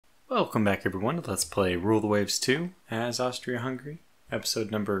Welcome back everyone. Let's play Rule the Waves 2 as Austria-Hungary.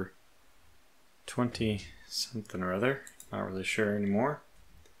 Episode number 20 something or other. Not really sure anymore.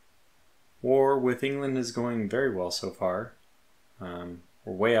 War with England is going very well so far. We're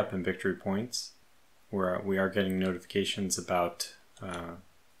way up in victory points. We are getting notifications about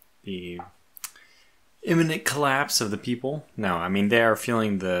the imminent collapse of the people. No, I mean they are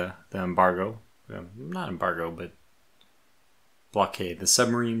feeling the embargo. Not embargo, but blockade, the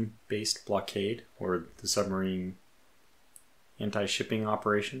submarine-based blockade, or the submarine anti-shipping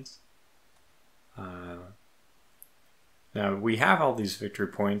operations. Now, we have all these victory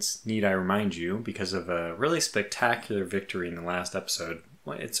points, need I remind you, because of a really spectacular victory in the last episode.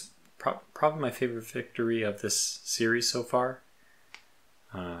 It's probably my favorite victory of this series so far.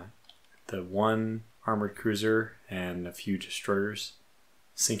 The one armored cruiser and a few destroyers,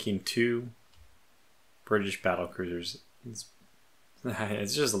 sinking 2 British battle cruisers.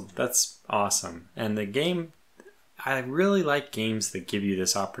 It's just, that's awesome. And the game, I really like games that give you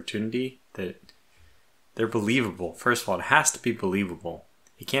this opportunity, that they're believable. First of all, it has to be believable.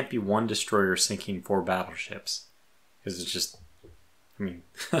 It can't be one destroyer sinking 4 battleships. Because it's just, I mean,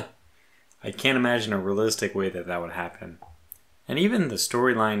 I can't imagine a realistic way that that would happen. And even the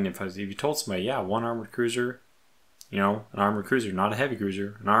storyline, if you told somebody, yeah, one armored cruiser, you know, an armored cruiser, not a heavy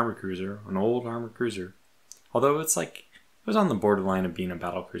cruiser, an armored cruiser, an old armored cruiser. Although it's like, it was on the borderline of being a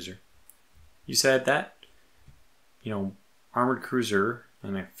battle cruiser. You said that, you know, armored cruiser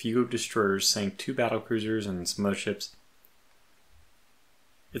and a few destroyers sank 2 battle cruisers and some other ships.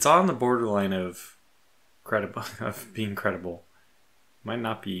 It's on the borderline of credible, of being credible.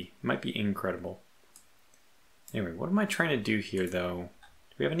 Might be incredible. Anyway, what am I trying to do here, though?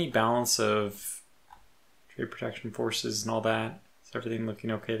 Do we have any balance of trade protection forces and all that? Is everything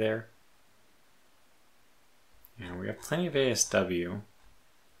looking okay there? Yeah, we have plenty of ASW.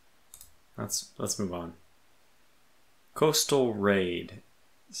 Let's move on. Coastal raid.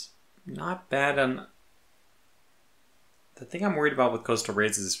 It's not bad on... The thing I'm worried about with coastal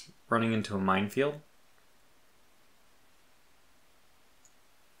raids is running into a minefield.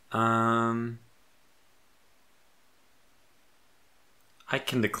 I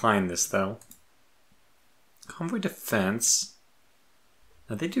can decline this though. Convoy defense.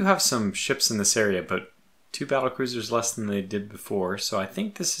 Now they do have some ships in this area, but 2 battlecruisers less than they did before, so I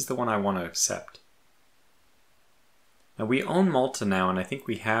think this is the one I want to accept. Now we own Malta now, and I think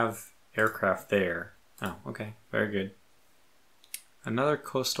we have aircraft there. Oh, okay, very good. Another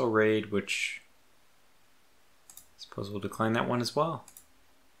coastal raid, which I suppose we'll decline that one as well.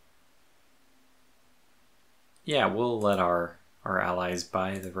 Yeah, we'll let our allies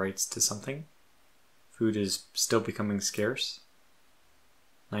buy the rights to something. Food is still becoming scarce.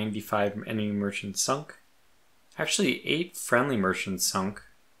 95 enemy merchants sunk. Actually, 8 friendly merchants sunk.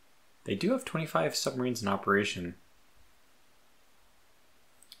 They do have 25 submarines in operation.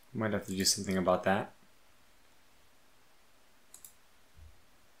 Might have to do something about that.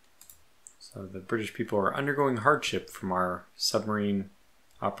 So the British people are undergoing hardship from our submarine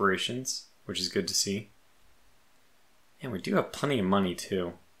operations, which is good to see. And we do have plenty of money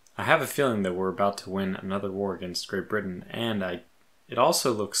too. I have a feeling that we're about to win another war against Great Britain, and it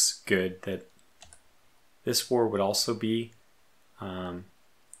also looks good that this war would also be a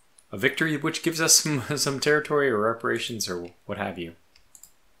victory which gives us some territory or reparations or what have you.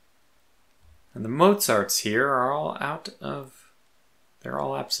 And the Mozarts here are all they're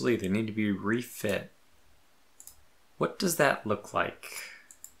all obsolete. They need to be refit. What does that look like?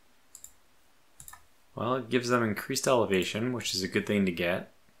 Well, it gives them increased elevation, which is a good thing to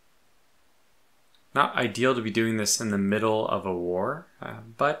get. Not ideal to be doing this in the middle of a war,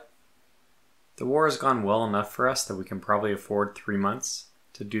 but the war has gone well enough for us that we can probably afford 3 months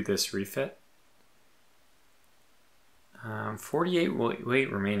to do this refit. 48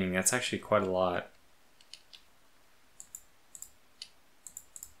 weight remaining, that's actually quite a lot.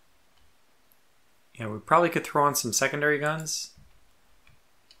 Yeah, we probably could throw on some secondary guns.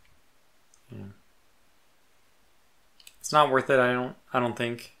 Yeah. It's not worth it, I don't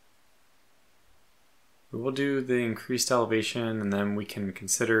think. We will do the increased elevation and then we can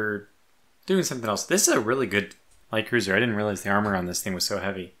consider doing something else. This is a really good light cruiser. I didn't realize the armor on this thing was so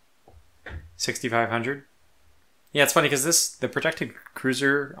heavy. 6,500. Yeah, it's funny because the protected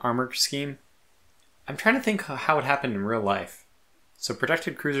cruiser armor scheme, I'm trying to think how it happened in real life. So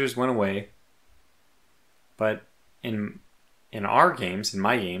protected cruisers went away, but in our games, in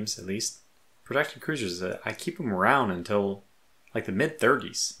my games at least, protected cruisers, I keep them around until like the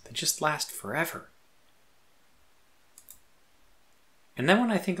mid-30s. They just last forever. And then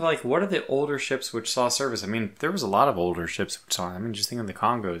when I think like, what are the older ships which saw service? I mean, there was a lot of older ships which saw. I mean, just think of the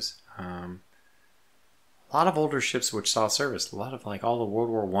Congos. A lot of older ships which saw service. A lot of like all the World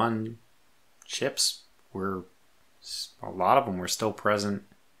War One ships were. A lot of them were still present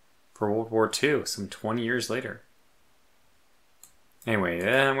for World War II, some 20 years later. Anyway,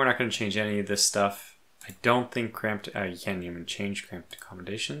 we're not going to change any of this stuff. I don't think cramped. You can't even change cramped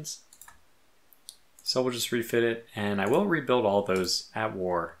accommodations. So we'll just refit it, and I will rebuild all those at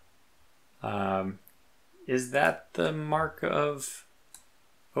war. Is that the mark of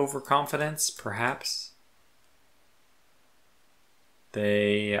overconfidence? Perhaps.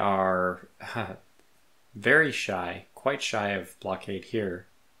 They are very shy, quite shy of blockade here.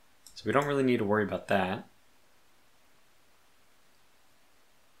 So we don't really need to worry about that.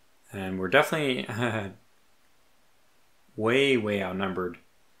 And we're definitely way, way outnumbered.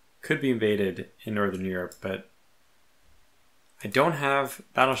 Could be invaded in Northern Europe, but I don't have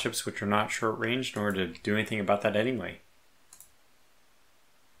battleships which are not short range in order to do anything about that anyway.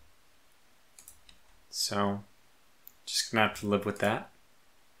 So, just gonna have to live with that.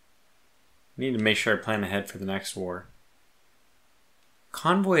 Need to make sure I plan ahead for the next war.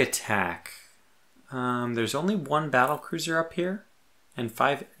 Convoy attack. There's only one battlecruiser up here, and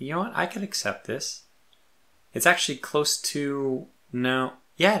 5. You know what? I could accept this. It's actually close to. No.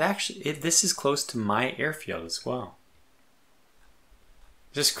 Yeah, this is close to my airfield as well.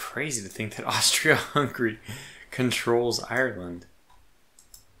 Just crazy to think that Austria-Hungary controls Ireland.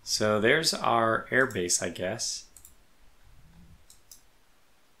 So there's our air base, I guess.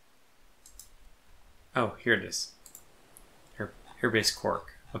 Oh, here it is. Airbase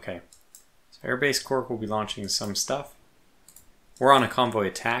Cork. Okay. So Airbase Cork will be launching some stuff. We're on a convoy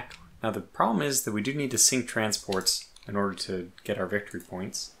attack. Now the problem is that we do need to sink transports in order to get our victory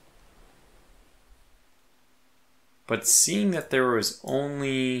points. But seeing that there was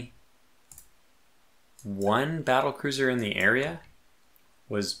only one battlecruiser in the area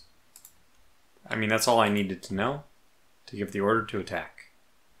was, I mean, that's all I needed to know to give the order to attack.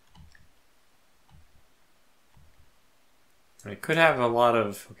 I could have a lot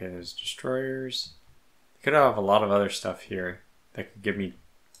of, okay, there's destroyers. I could have a lot of other stuff here that could give me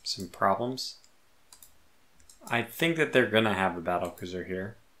some problems. I think that they're going to have a battlecruiser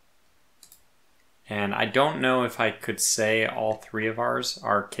here. And I don't know if I could say all 3 of ours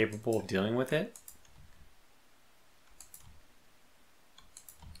are capable of dealing with it.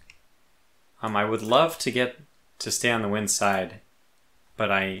 I would love to get to stay on the wind side,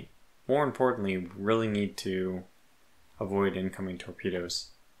 but I, more importantly, really need to avoid incoming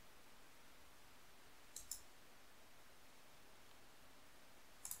torpedoes.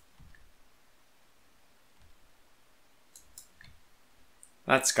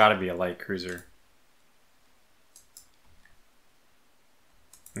 That's got to be a light cruiser.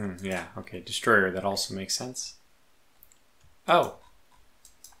 Yeah, okay, destroyer, that also makes sense. Oh.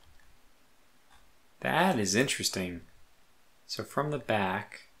 That is interesting. So from the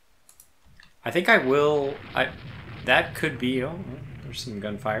back, I think I will, that could be, oh, there's some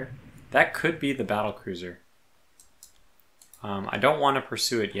gunfire. That could be the battlecruiser. I don't want to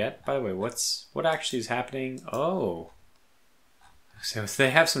pursue it yet. By the way, what actually is happening? Oh. So they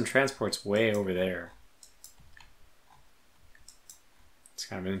have some transports way over there. It's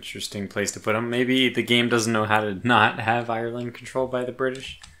kind of an interesting place to put them. Maybe the game doesn't know how to not have Ireland controlled by the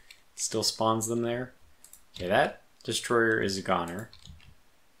British. It still spawns them there. Okay, that destroyer is a goner.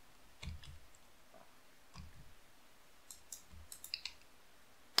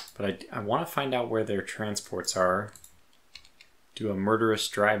 But I want to find out where their transports are. Do a murderous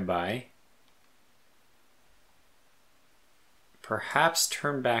drive-by. Perhaps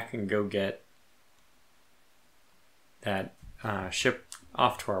turn back and go get that ship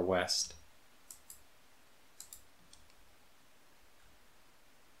off to our west.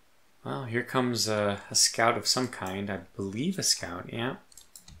 Well, here comes a scout of some kind. I believe a scout, yeah.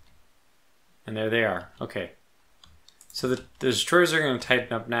 And there they are. Okay. So the destroyers are going to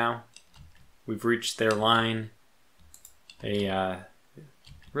tighten up now. We've reached their line. They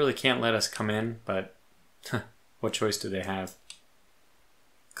really can't let us come in, but what choice do they have?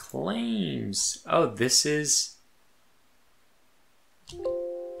 Claims. Oh, this is...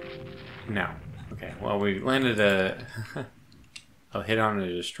 No. Okay, well, we landed a hit on a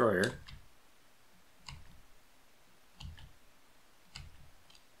destroyer.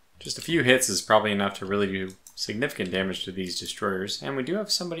 Just a few hits is probably enough to really do significant damage to these destroyers. And we do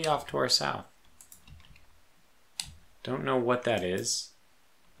have somebody off to our south. Don't know what that is.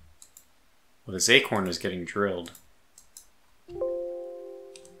 Well, this acorn is getting drilled.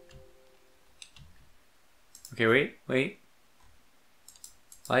 Okay, wait.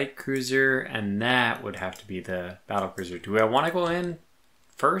 Light cruiser, and that would have to be the battle cruiser. Do I want to go in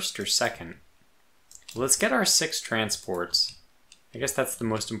first or second? Let's get our 6 transports. I guess that's the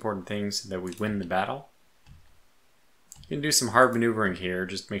most important thing, so that we win the battle. You can do some hard maneuvering here,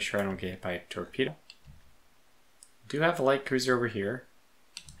 just make sure I don't get hit by a torpedo. Do have a light cruiser over here.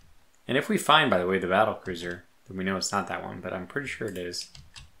 And if we find, by the way, the battle cruiser, then we know it's not that one, but I'm pretty sure it is.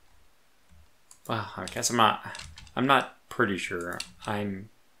 Well, I guess I'm not pretty sure.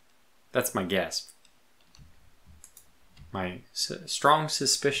 That's my guess. My strong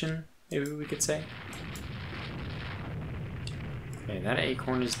suspicion, maybe we could say. Okay, that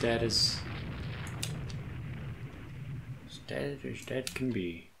acorn is dead as dead can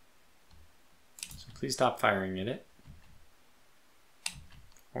be. So please stop firing at it.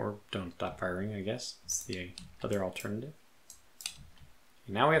 Or don't stop firing, I guess. It's the other alternative.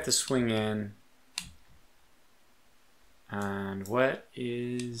 Okay, now we have to swing in. And what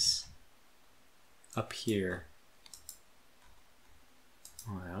is up here?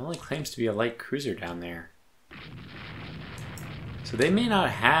 Oh, it only claims to be a light cruiser down there. So they may not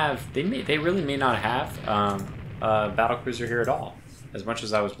have, they really may not have a battle cruiser here at all. As much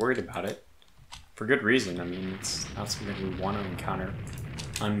as I was worried about it. For good reason. I mean, it's not something we want to encounter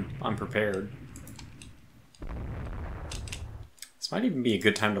unprepared. This might even be a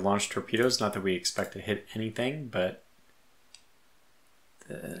good time to launch torpedoes. Not that we expect to hit anything, but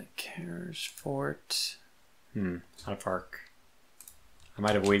the Carriage Fort. Out of arc. I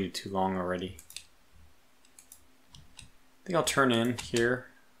might have waited too long already. I think I'll turn in here.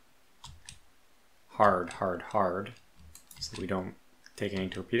 Hard, so we don't take any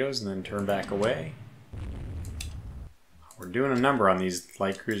torpedoes, and then turn back away. We're doing a number on these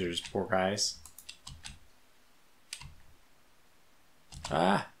light cruisers, poor guys.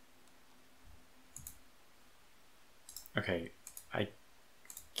 Ah! Okay, I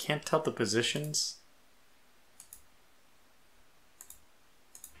can't tell the positions.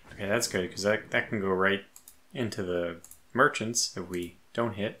 Okay, that's good, because that can go right into the merchants if we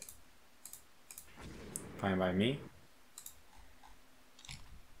don't hit. Fine by me.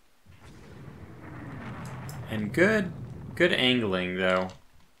 And good angling, though.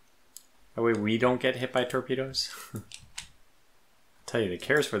 That way we don't get hit by torpedoes. I'll tell you, the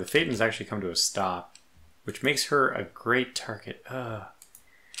cares for the Phaeton's actually come to a stop, which makes her a great target.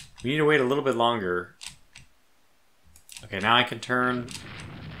 We need to wait a little bit longer. Okay, now I can turn.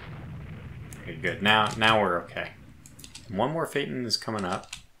 Okay, good. Now we're okay. One more Phaeton is coming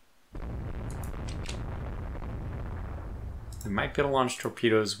up. We might be able to launch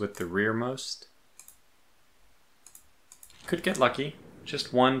torpedoes with the rearmost. Could get lucky.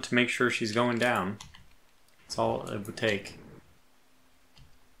 Just one to make sure she's going down. That's all it would take.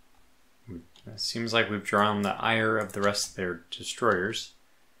 It seems like we've drawn the ire of the rest of their destroyers.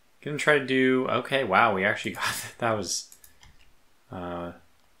 Gonna try to do... Okay, wow, we actually got that. That was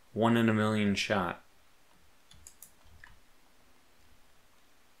 1 in a million shot.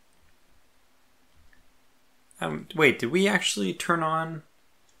 Wait, did we actually turn on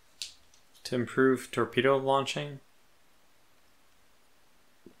to improve torpedo launching?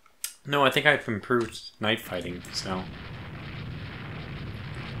 No, I think I've improved night fighting, so...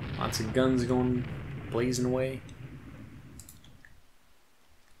 Lots of guns going blazing away.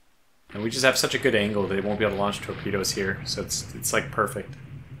 And we just have such a good angle that it won't be able to launch torpedoes here, so it's like perfect.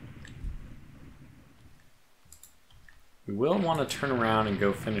 We will want to turn around and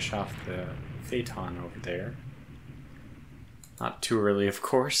go finish off the Phaeton over there. Not too early, of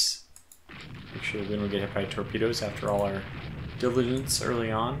course. Make sure we don't get hit by torpedoes after all our diligence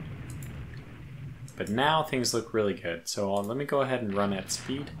early on. But now things look really good. So let me go ahead and run at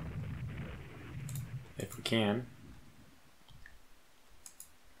speed. If we can.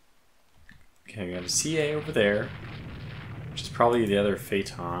 Okay, we got a CA over there. Which is probably the other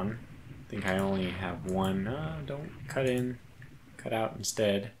Phaeton. I think I only have one. Don't cut in. Cut out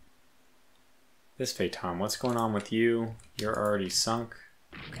instead. This Phaeton, what's going on with you? You're already sunk.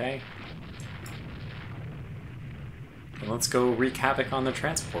 Okay. And let's go wreak havoc on the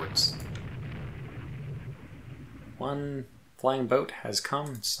transports. One flying boat has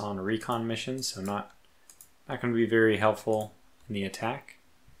come. It's on a recon mission, so not going to be very helpful in the attack.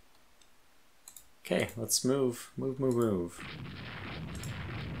 Okay, let's move. Move.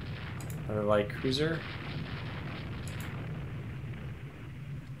 Another light cruiser.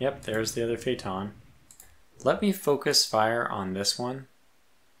 Yep, there's the other Phaeton. Let me focus fire on this one.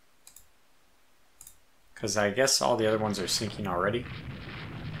 Because I guess all the other ones are sinking already.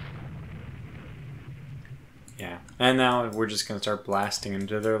 Yeah, and now we're just going to start blasting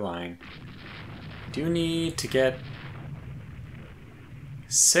into their line. Do need to get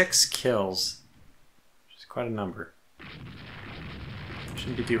 6 kills, which is quite a number.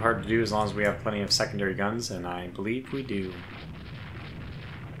 Shouldn't be too hard to do as long as we have plenty of secondary guns, and I believe we do.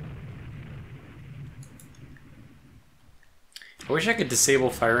 I wish I could disable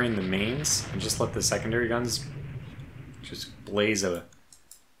firing the mains and just let the secondary guns just blaze a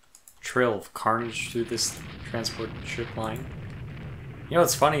trail of carnage through this transport ship line. You know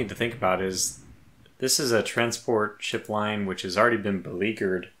what's funny to think about is this is a transport ship line which has already been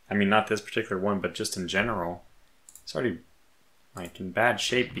beleaguered. I mean, not this particular one, but just in general. It's already like in bad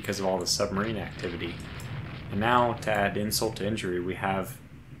shape because of all the submarine activity. And now, to add insult to injury, we have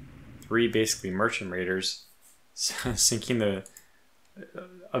 3 basically merchant raiders sinking a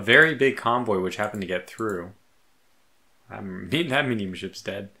very big convoy which happened to get through. That medium ship's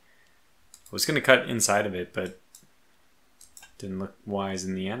dead. I was going to cut inside of it, but didn't look wise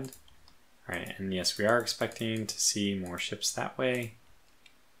in the end. Alright, and yes, we are expecting to see more ships that way.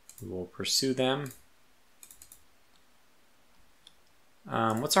 We will pursue them.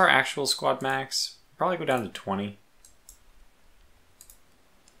 What's our actual squad max? Probably go down to 20.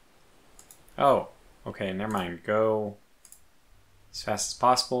 Oh, okay, never mind. Go as fast as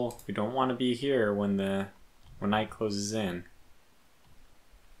possible. We don't want to be here when night closes in.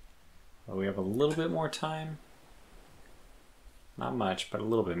 Well, we have a little bit more time. Not much, but a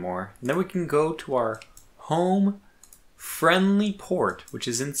little bit more. And then we can go to our home-friendly port, which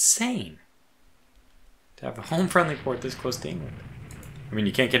is insane. To have a home-friendly port this close to England. I mean,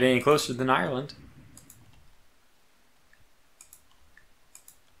 you can't get any closer than Ireland.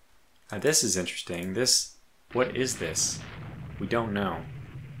 Now, this is interesting. What is this? We don't know.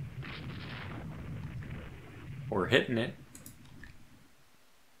 We're hitting it.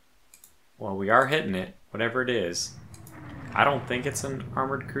 Well, we are hitting it, whatever it is. I don't think it's an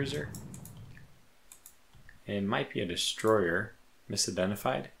armored cruiser. It might be a destroyer,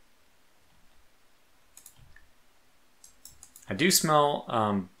 misidentified. I do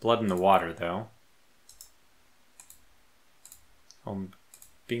smell blood in the water, though. I'm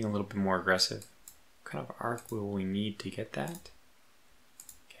being a little bit more aggressive. What kind of arc will we need to get that?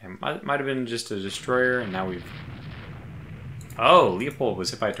 Okay, might have been just a destroyer, and now we've... Oh, Leopold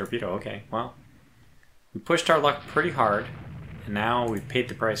was hit by a torpedo. Okay, well, we pushed our luck pretty hard, and now we've paid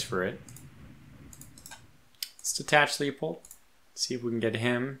the price for it. Let's detach Leopold. See if we can get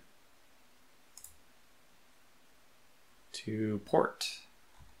him to port.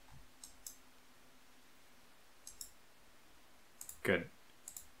 Good.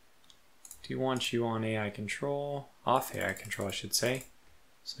 Do want you on AI control, off AI control, I should say.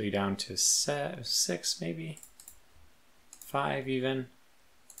 So you're down to 6, maybe 5 even.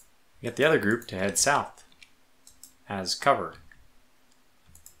 Get the other group to head south as cover.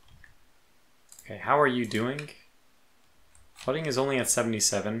 Okay, how are you doing? Flooding is only at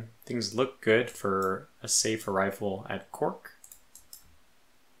 77. Things look good for a safe arrival at Cork.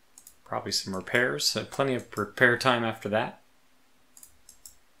 Probably some repairs, plenty of repair time after that.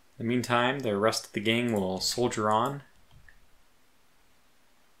 In the meantime, the rest of the gang will soldier on.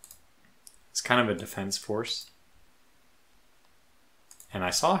 It's kind of a defense force. And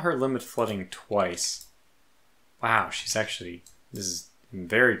I saw her limit flooding twice. Wow, this is in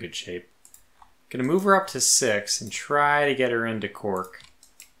very good shape. Gonna move her up to 6 and try to get her into Cork.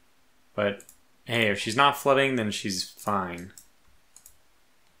 But hey, if she's not flooding, then she's fine.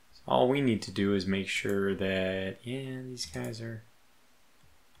 So all we need to do is make sure that, yeah, these guys are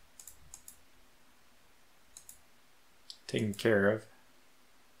taken care of.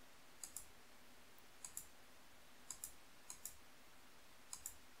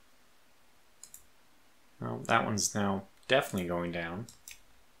 Well, that one's now definitely going down.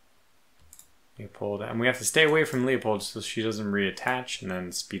 Leopold, and we have to stay away from Leopold so she doesn't reattach and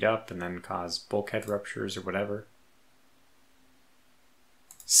then speed up and then cause bulkhead ruptures or whatever.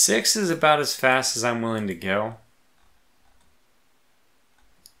 6 is about as fast as I'm willing to go.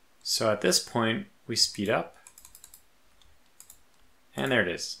 So at this point, we speed up. And there it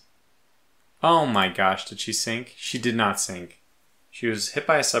is. Oh my gosh, did she sink? She did not sink. She was hit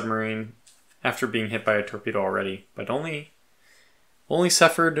by a submarine after being hit by a torpedo already, but only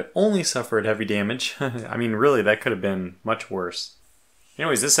suffered heavy damage. I mean, really, that could have been much worse.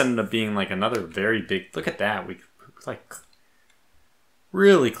 Anyways, this ended up being like another very big... Look at that. We like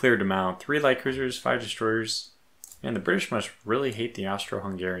really cleared them out. 3 light cruisers, 5 destroyers. Man, the British must really hate the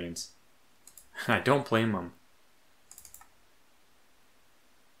Austro-Hungarians. I don't blame them.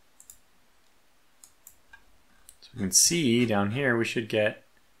 So we can see down here we should get...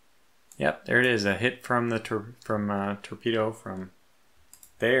 Yep, there it is. A hit from the torpedo from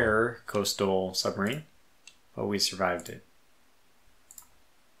their coastal submarine, but we survived it.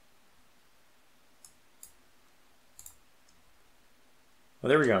 Well,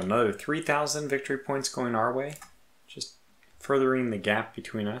 there we go. Another 3,000 victory points going our way. Just furthering the gap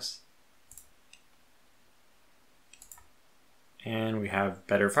between us. And we have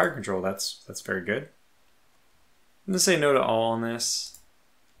better fire control. That's very good. I'm going to say no to all on this.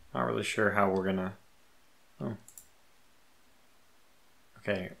 Not really sure how we're going to... Oh.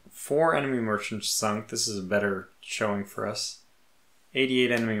 Okay, 4 enemy merchants sunk. This is a better showing for us.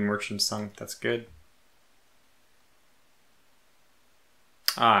 88 enemy merchants sunk. That's good.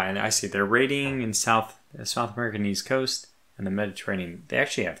 Ah, and I see they're raiding in South American East Coast and the Mediterranean. They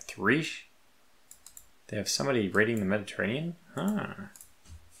actually have 3. They have somebody raiding the Mediterranean? Huh.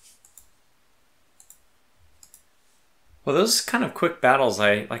 Well, those kind of quick battles,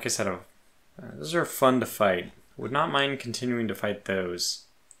 like I said, those are fun to fight. Would not mind continuing to fight those.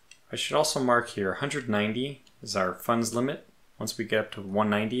 I should also mark here 190 is our funds limit. Once we get up to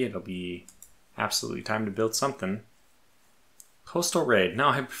 190, it'll be absolutely time to build something. Coastal raid. No,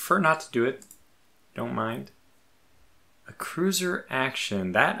 I prefer not to do it. Don't mind. A cruiser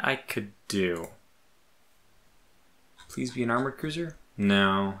action. That I could do. Please be an armored cruiser?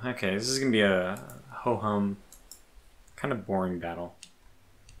 No. Okay, this is going to be a ho-hum, kind of boring battle.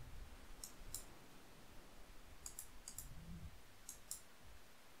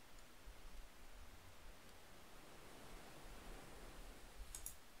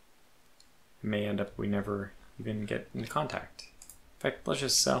 It may end up we never even get into contact. In fact, let's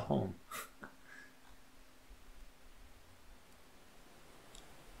just sail home.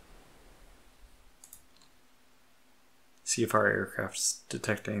 See if our aircrafts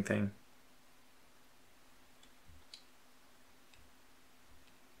detect anything.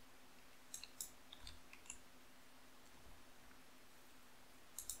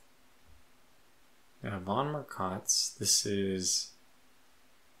 Von Marcotte's. This is...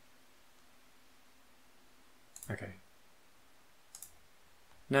 Okay.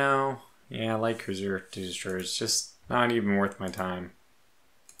 No. Yeah, light cruiser destroyers. Just not even worth my time.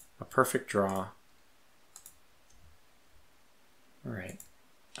 A perfect draw. Alright.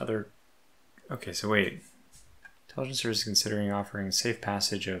 Okay, so wait. Intelligence Service is considering offering safe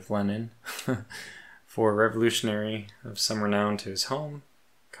passage of Lenin for a revolutionary of some renown to his home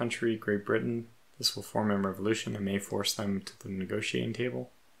country, Great Britain. This will form a revolution that may force them to the negotiating table.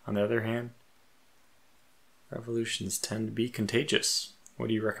 On the other hand, revolutions tend to be contagious. What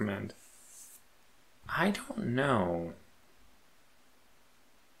do you recommend? I don't know.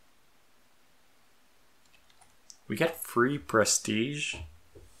 We get free prestige.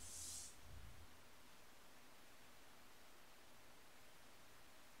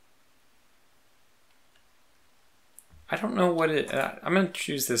 I don't know what it... I'm going to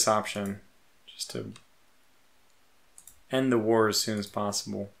choose this option just to end the war as soon as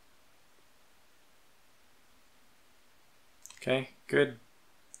possible. Okay, good.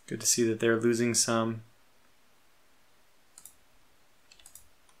 Good to see that they're losing some.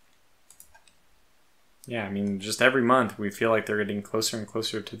 Yeah, I mean, just every month we feel like they're getting closer and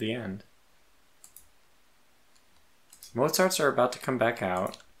closer to the end. So Mozarts are about to come back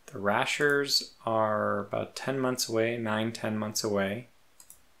out. The Rashers are about 10 months away, 9-10 months away.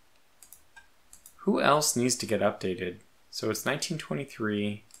 Who else needs to get updated? So it's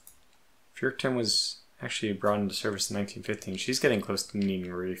 1923. Fürchten was actually brought into service in 1915. She's getting close to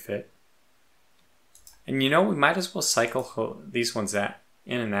needing a refit. And you know, we might as well cycle these ones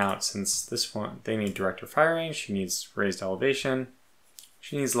in and out, since this one, they need director firing, she needs raised elevation,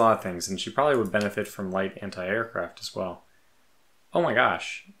 she needs a lot of things, and she probably would benefit from light anti-aircraft as well. Oh my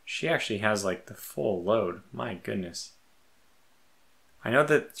gosh, she actually has like the full load. My goodness. I know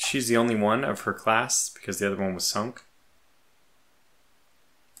that she's the only one of her class because the other one was sunk.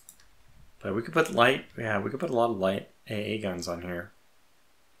 But we could put light, yeah, we could put a lot of light AA guns on here.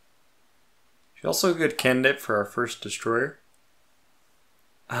 She's also a good candidate for our first destroyer.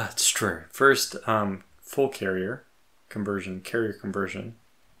 First full carrier conversion.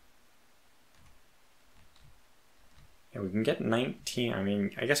 Yeah, we can get 19. I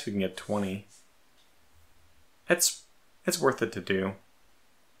mean, I guess we can get 20. It's worth it to do.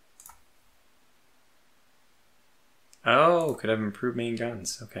 Oh, could have improved main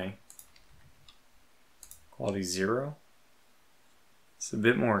guns. Okay. Quality 0. It's a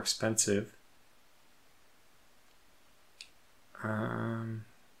bit more expensive.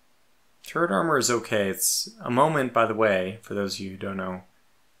 Turret armor is okay. It's a moment, by the way, for those of you who don't know.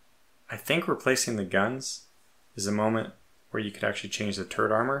 I think replacing the guns is a moment where you could actually change the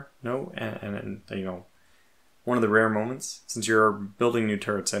turret armor. No, and you know, one of the rare moments, since you're building new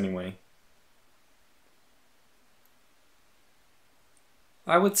turrets anyway.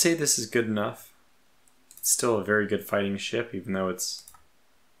 I would say this is good enough. It's still a very good fighting ship, even though it's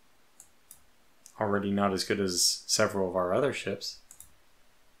already not as good as several of our other ships.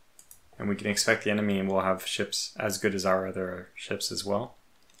 And we can expect the enemy will have ships as good as our other ships as well.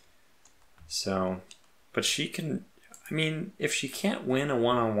 So, but she can, I mean, if she can't win a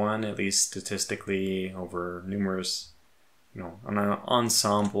one-on-one, at least statistically over numerous, on an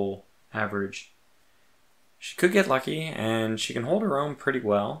ensemble average, she could get lucky and she can hold her own pretty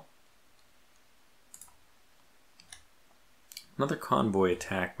well. Another convoy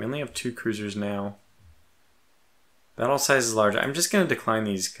attack. We only have 2 cruisers now. Battle size is large. I'm just going to decline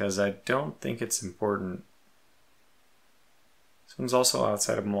these because I don't think it's important. This one's also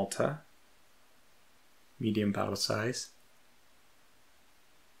outside of Malta. Medium battle size.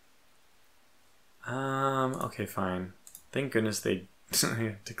 Okay, fine. Thank goodness they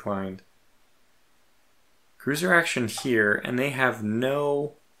declined. Cruiser action here, and they have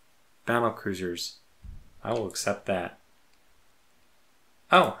no battle cruisers. I will accept that.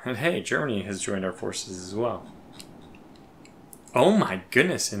 Oh, and hey, Germany has joined our forces as well. Oh my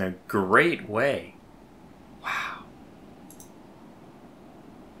goodness, in a great way. Wow.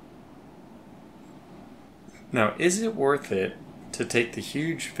 Now, is it worth it to take the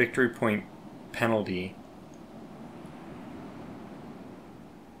huge victory point penalty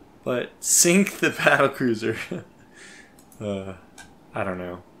but sink the battlecruiser? I don't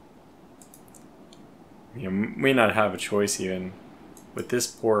know. You may not have a choice even. With this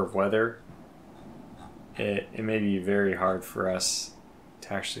poor of weather, it may be very hard for us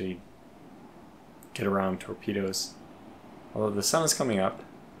to actually get around torpedoes. Although the sun is coming up,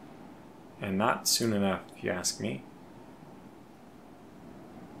 and not soon enough, if you ask me.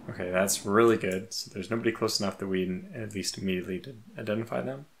 Okay, that's really good. So there's nobody close enough that we at least immediately identify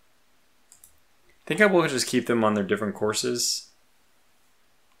them. I think I will just keep them on their different courses.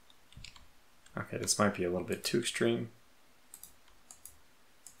 Okay, this might be a little bit too extreme.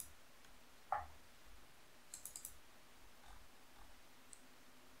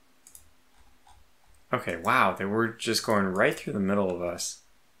 Okay, wow, they were just going right through the middle of us.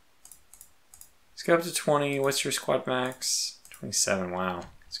 Let's go up to 20. What's your squad max? 27, wow.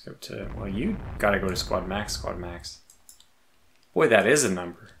 Let's go up to, well, you gotta go to squad max, squad max. Boy, that is a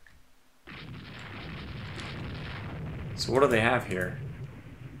number. So what do they have here?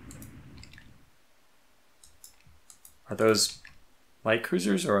 Are those light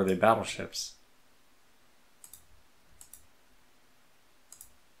cruisers or are they battleships?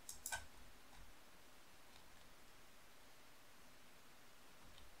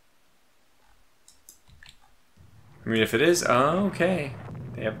 I mean, if it is, oh, okay.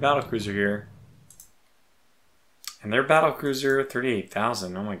 They have a battlecruiser here. And their battlecruiser,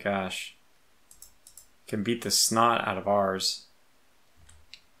 38,000. Oh my gosh. Can beat the snot out of ours.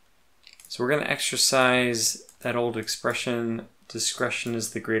 So we're going to exercise that old expression, discretion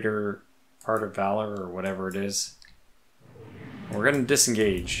is the greater part of valor, or whatever it is. We're going to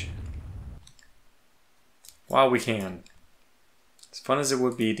disengage. While we can. As fun as it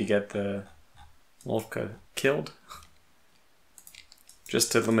would be to get the Wolfka killed.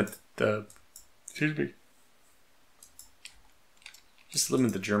 Just to limit the, excuse me. Just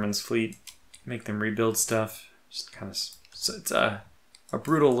limit the Germans' fleet, make them rebuild stuff. Just kind of, so it's a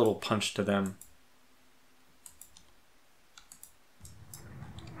brutal little punch to them.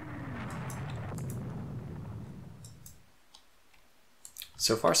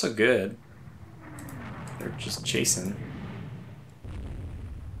 So far, so good. They're just chasing.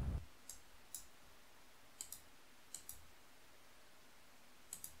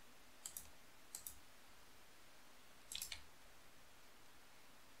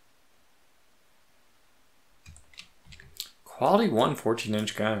 Quality 1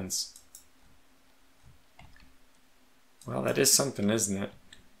 14-inch guns. Well, that is something, isn't it?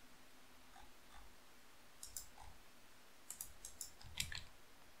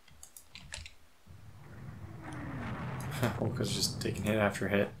 Wolka's just taking hit after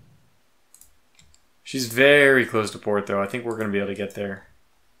hit. She's very close to port, though. I think we're going to be able to get there.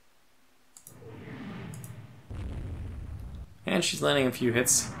 And she's landing a few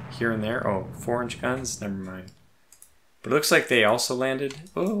hits here and there. Oh, 4-inch guns? Never mind. But it looks like they also landed...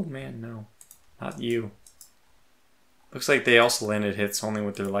 Oh, man, no. Not you. Looks like they also landed hits only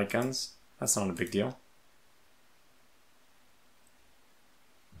with their light guns. That's not a big deal.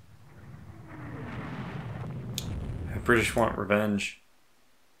 The British want revenge.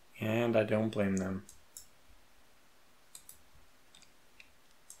 And I don't blame them.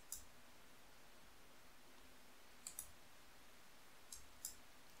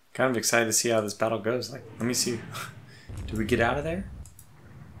 Kind of excited to see how this battle goes. Like, let me see... Do we get out of there?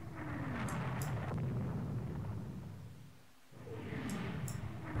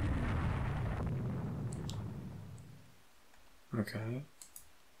 Okay.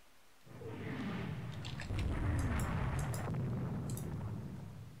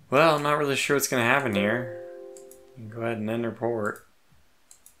 Well, I'm not really sure what's going to happen here. Go ahead and end report.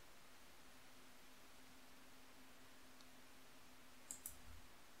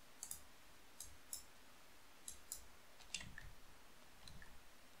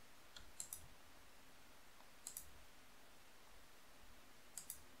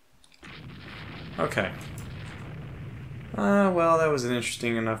 Okay. Well, that was an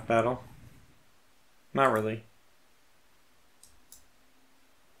interesting enough battle. Not really.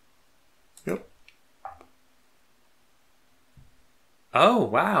 Yep. Oh,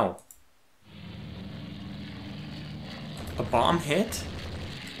 wow. A bomb hit?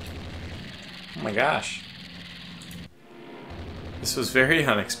 Oh my gosh. This was very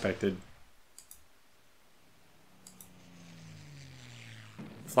unexpected.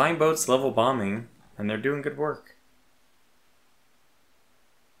 Flying boats level bombing, and they're doing good work.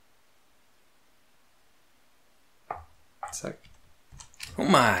 Sec. Oh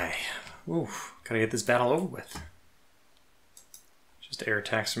my. Oof. Gotta get this battle over with. Just air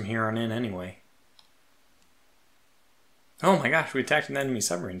attacks from here on in anyway. Oh my gosh, we attacked an enemy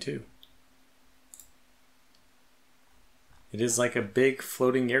submarine too. It is like a big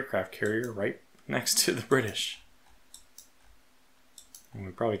floating aircraft carrier right next to the British. And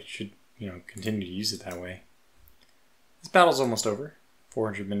we probably should, continue to use it that way. This battle's almost over.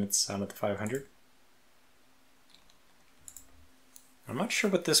 400 minutes out of the 500. I'm not sure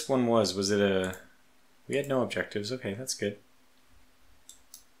what this one was. Was it a... We had no objectives. Okay, that's good.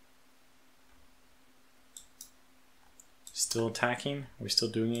 Still attacking? Are we still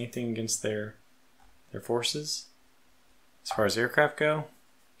doing anything against their forces? As far as aircraft go,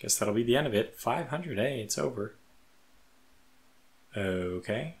 guess that'll be the end of it. 500, hey, it's over.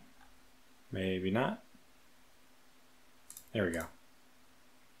 Okay. Maybe not. There we go.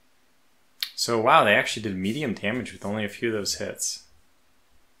 So, wow, they actually did medium damage with only a few of those hits.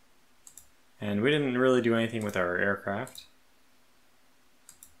 And we didn't really do anything with our aircraft.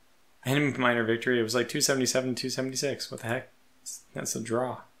 Enemy minor victory, it was like 277, 276. What the heck? That's a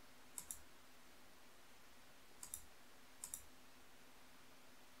draw.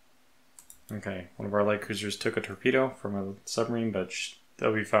 Okay, one of our light cruisers took a torpedo from a submarine, but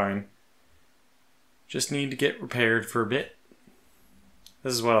they'll be fine. Just need to get repaired for a bit.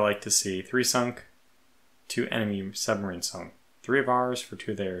 This is what I like to see. 3 sunk, 2 enemy submarines sunk. 3 of ours for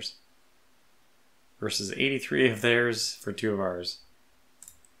 2 of theirs. Versus 83 of theirs for 2 of ours.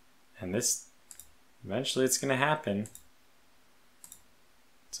 And this, eventually it's going to happen.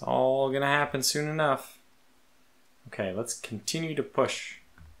 It's all going to happen soon enough. Okay, let's continue to push.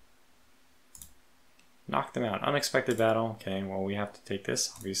 Knock them out. Unexpected battle. Okay, well we have to take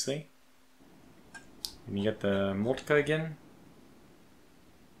this, obviously. And you get the Multica again.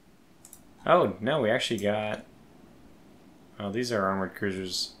 Oh, no, we actually got... Oh, these are armored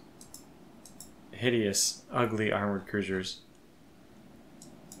cruisers. Hideous, ugly armored cruisers.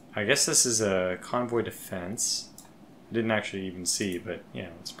 I guess this is a convoy defense. I didn't actually even see, but yeah,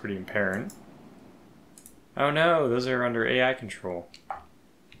 it's pretty apparent. Oh no, those are under AI control.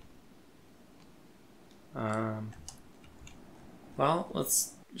 Well,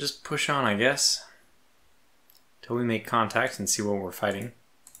 let's just push on, I guess. Till we make contact and see what we're fighting.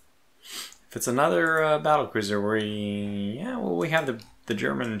 If it's another battlecruiser, we have the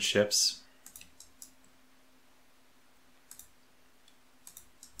German ships.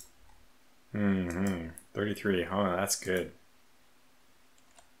 33. Oh, that's good.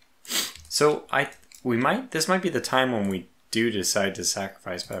 So this might be the time when we do decide to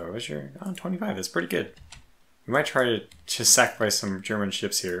sacrifice battle. What's your 25? That's pretty good. We might try to just sacrifice some German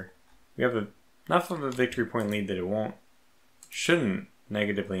ships here. We have enough of a victory point lead that it shouldn't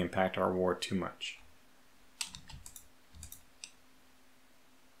negatively impact our war too much.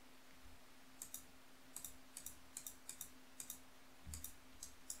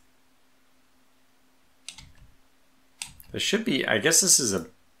 There should be, I guess this is a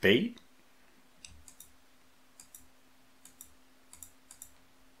bait?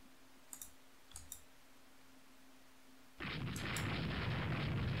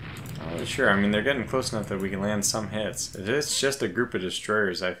 Not really sure. I mean, they're getting close enough that we can land some hits. If it's just a group of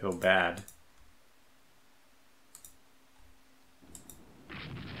destroyers, I feel bad.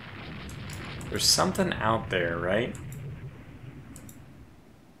 There's something out there, right?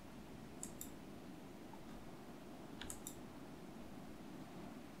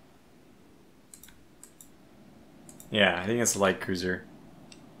 Yeah, I think it's a light cruiser.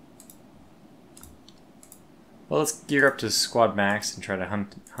 Well, let's gear up to squad max and try to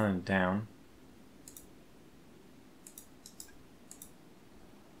hunt it down.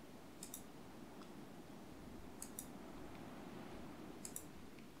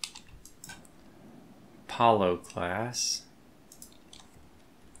 Apollo class.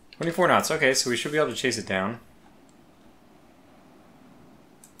 24 knots. Okay, so we should be able to chase it down.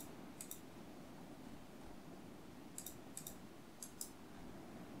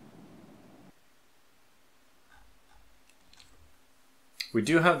 We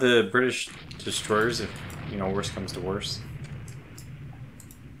do have the British destroyers if, you know, worst comes to worst.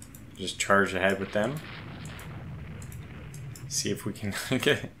 Just charge ahead with them. See if we can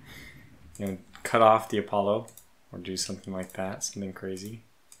get, you know, cut off the Apollo or do something like that, something crazy.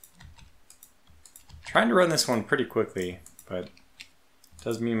 Trying to run this one pretty quickly, but it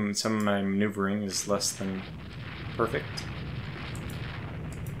does mean some of my maneuvering is less than perfect.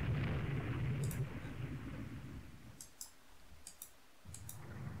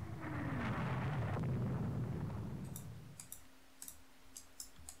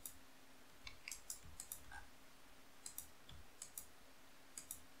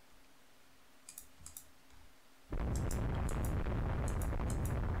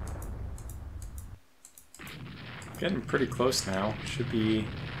 Getting pretty close now. Should be,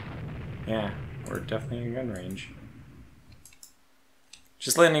 yeah, we're definitely in gun range.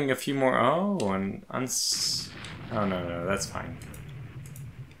 Just landing a few more. Oh, and oh no, that's fine.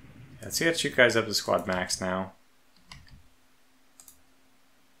 Yeah, let's get you guys up to squad max now.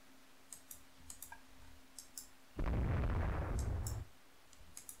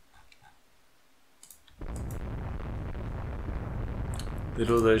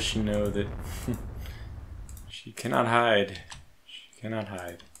 Little does she know that she cannot hide. She cannot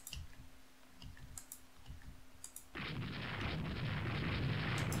hide.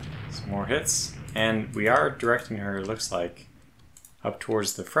 Some more hits. And we are directing her, it looks like, up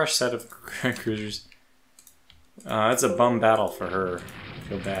towards the fresh set of cruisers. It's a bum battle for her. I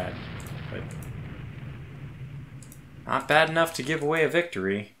feel bad. But not bad enough to give away a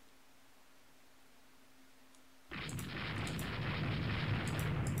victory.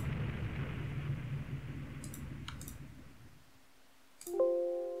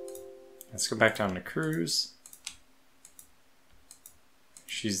 Let's go back down to cruise.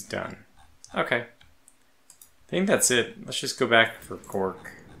 She's done. Okay. I think that's it. Let's just go back for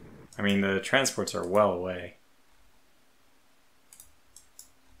Cork. I mean, the transports are well away.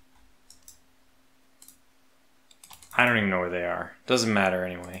 I don't even know where they are. Doesn't matter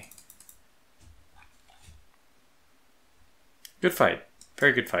anyway. Good fight.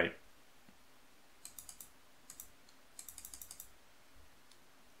 Very good fight.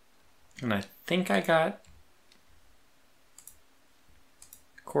 And I think I got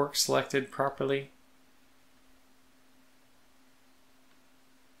Cork selected properly.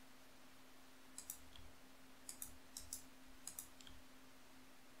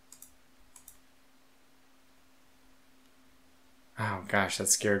 Oh gosh, that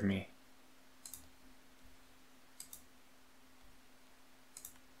scared me.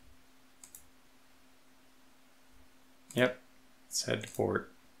 Yep, let's head to port.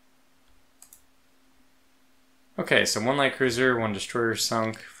 Okay, so one light cruiser, one destroyer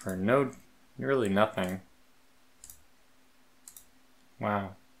sunk for nearly nothing.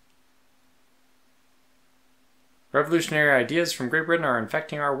 Wow. Revolutionary ideas from Great Britain are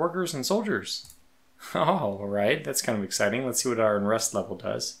infecting our workers and soldiers. Oh, alright, that's kind of exciting. Let's see what our unrest level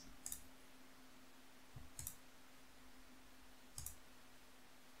does.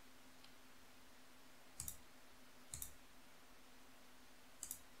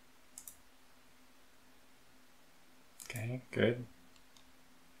 Okay, good.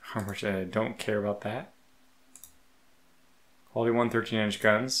 How much I don't care about that. Quality 1 13-inch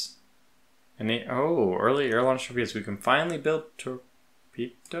guns. And early air launch torpedoes. We can finally build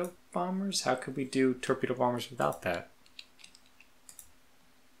torpedo bombers? How could we do torpedo bombers without that?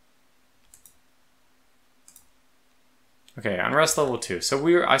 Okay, unrest level 2.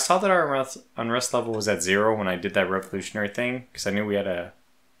 So I saw that our unrest level was at 0 when I did that revolutionary thing, because I knew we had a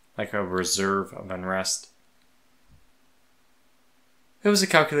reserve of unrest. It was a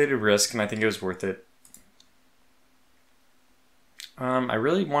calculated risk, and I think it was worth it. I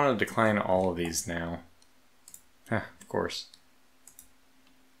really want to decline all of these now. Of course.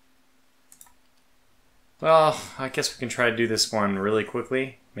 Well, I guess we can try to do this one really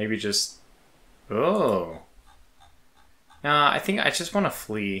quickly. Maybe just... Oh. Nah, I think I just want to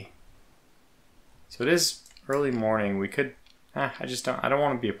flee. So it is early morning. We could... I don't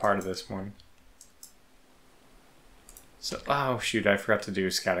want to be a part of this one. So, oh shoot, I forgot to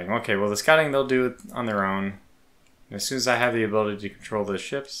do scouting. Okay, well the scouting they'll do it on their own. And as soon as I have the ability to control the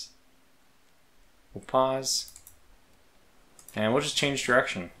ships, we'll pause. And we'll just change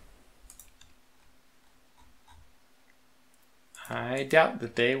direction. I doubt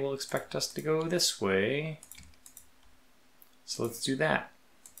that they will expect us to go this way. So let's do that.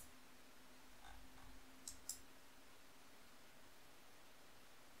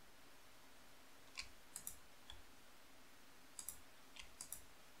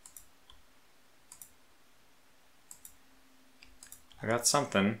 I got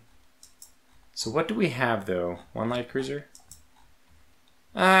something. So what do we have though? One light cruiser?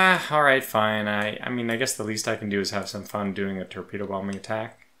 Alright, fine. I mean, I guess the least I can do is have some fun doing a torpedo bombing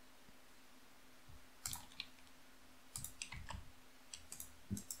attack.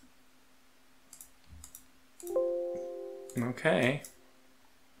 Okay.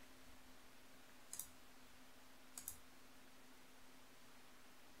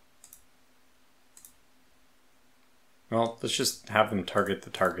 Well, let's just have them target the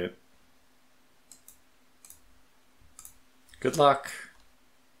target. Good luck.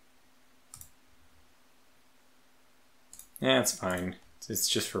 Yeah, it's fine. It's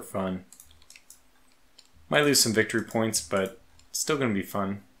just for fun. Might lose some victory points, but still gonna be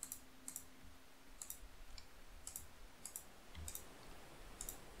fun.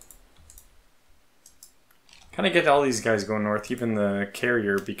 Kind of get all these guys going north, even the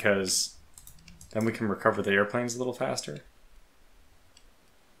carrier, because then we can recover the airplanes a little faster.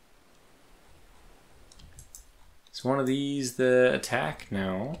 Is one of these the attack?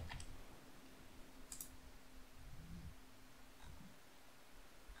 No.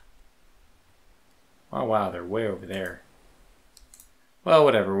 Oh wow, they're way over there. Well,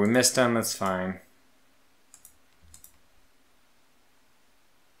 whatever, we missed them, that's fine.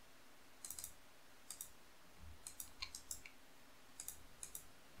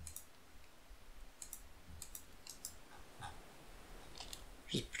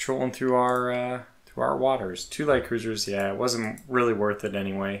 Just patrolling through our waters. 2 light cruisers, yeah, it wasn't really worth it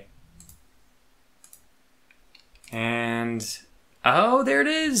anyway. And oh, there it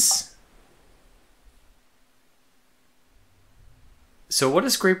is. So what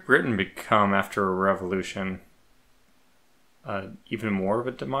does Great Britain become after a revolution? Even more of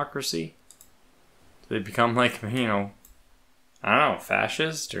a democracy? Do they become like, you know, I don't know,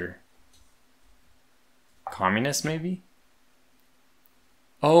 fascist or communist maybe?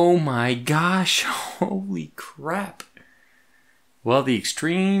 Oh my gosh, holy crap. Well, the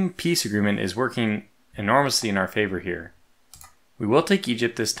extreme peace agreement is working enormously in our favor here. We will take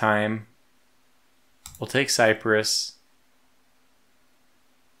Egypt this time. We'll take Cyprus.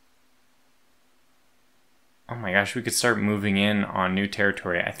 Oh my gosh, we could start moving in on new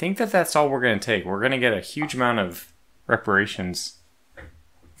territory. I think that that's all we're going to take. We're going to get a huge amount of reparations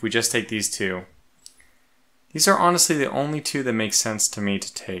if we just take these 2. These are honestly the only 2 that make sense to me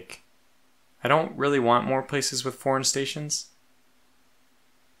to take. I don't really want more places with foreign stations.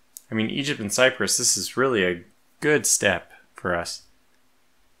 I mean, Egypt and Cyprus, this is really a good step for us.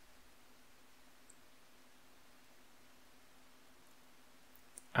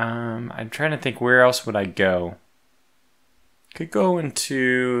 I'm trying to think, where else would I go? Could go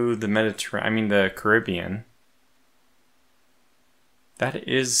into the Mediterranean, I mean the Caribbean. That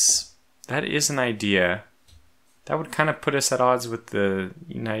is an idea. That would kind of put us at odds with the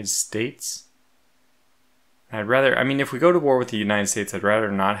United States. I'd rather, I mean, if we go to war with the United States, I'd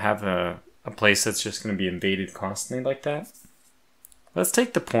rather not have a place that's just going to be invaded constantly like that. Let's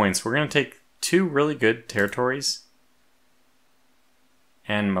take the points. We're going to take 2 really good territories.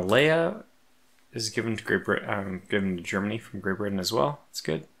 And Malaya is given to given to Germany from Great Britain as well. That's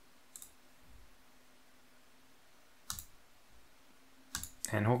good.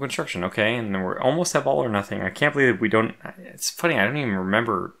 And whole construction, okay. And then we almost have all or nothing. I can't believe that we don't. It's funny, I don't even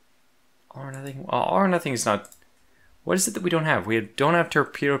remember all or nothing. Well, all or nothing is not. What is it that we don't have? We don't have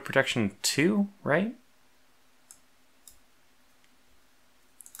torpedo protection 2, right?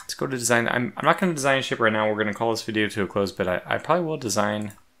 Let's go to design. I'm not going to design a ship right now. We're going to call this video to a close, but I probably will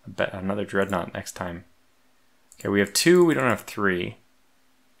design another Dreadnought next time. Okay, we have 2. We don't have 3.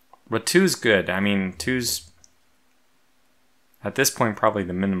 But 2's good. I mean, 2's at this point probably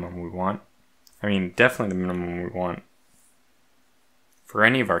the minimum we want. I mean, definitely the minimum we want for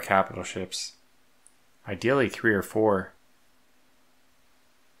any of our capital ships. Ideally 3 or 4.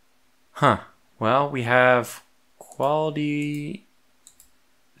 Huh. Well, we have quality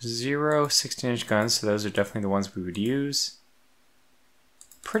 0 16-inch guns, so those are definitely the ones we would use.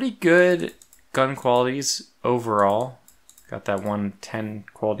 Pretty good gun qualities overall. Got that 110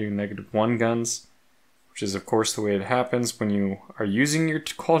 quality -1 guns, which is of course the way it happens when you are using your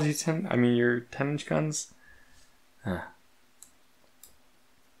quality 10. I mean your 10-inch guns.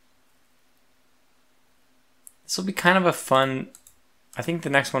 This will be kind of a fun. I think the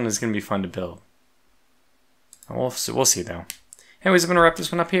next one is going to be fun to build. We'll see though. Anyways, I'm going to wrap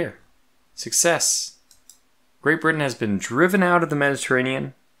this one up here. Success. Great Britain has been driven out of the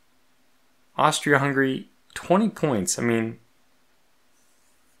Mediterranean. Austria-Hungary, 20 points. I mean,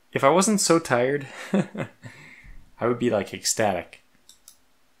 if I wasn't so tired, I would be like ecstatic.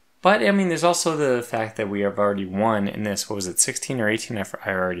 But, I mean, there's also the fact that we have already won in this, what was it, 16 or 18? I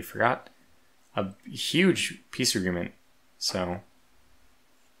already forgot. A huge peace agreement. So,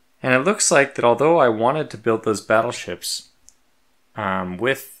 and it looks like that although I wanted to build those battleships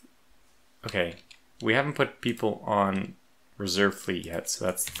okay, we haven't put people on reserve fleet yet, so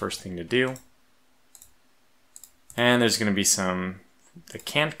that's the first thing to do. And there's going to be some that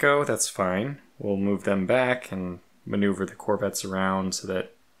can't go, that's fine. We'll move them back and maneuver the corvettes around so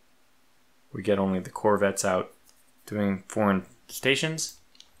that we get only the corvettes out doing foreign stations.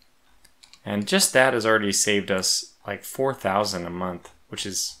 And just that has already saved us like 4,000 a month, which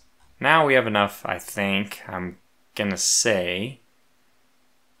is, now we have enough, I think, I'm gonna say.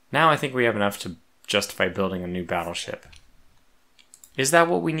 Now I think we have enough to justify building a new battleship. Is that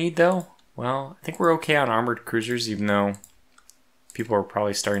what we need though? Well, I think we're okay on armored cruisers, even though people are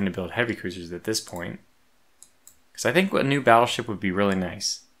probably starting to build heavy cruisers at this point. Because I think a new battleship would be really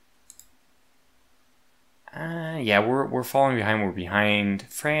nice. Yeah, we're falling behind. We're behind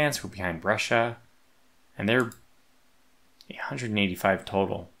France, we're behind Russia, and they're 185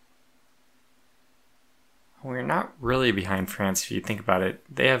 total. We're not really behind France if you think about it.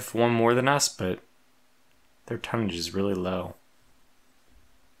 They have one more than us, but their tonnage is really low.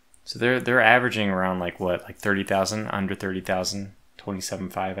 So they're averaging around like what, like 30,000, under 30,000,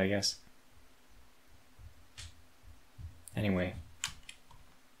 27.5, I guess. Anyway.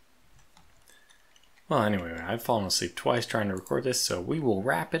 Well, anyway, I've fallen asleep twice trying to record this, so we will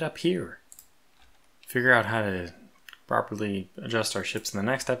wrap it up here. Figure out how to properly adjust our ships in the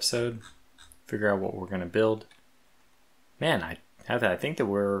next episode. Figure out what we're going to build. Man, I think that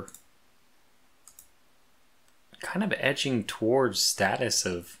we're kind of edging towards status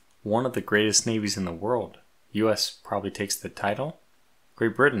of one of the greatest navies in the world. US probably takes the title.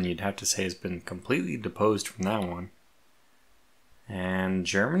 Great Britain, you'd have to say, has been completely deposed from that one. And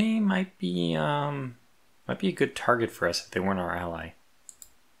Germany might be a good target for us if they weren't our ally.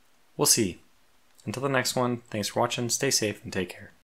 We'll see. Until the next one, thanks for watching, stay safe, and take care.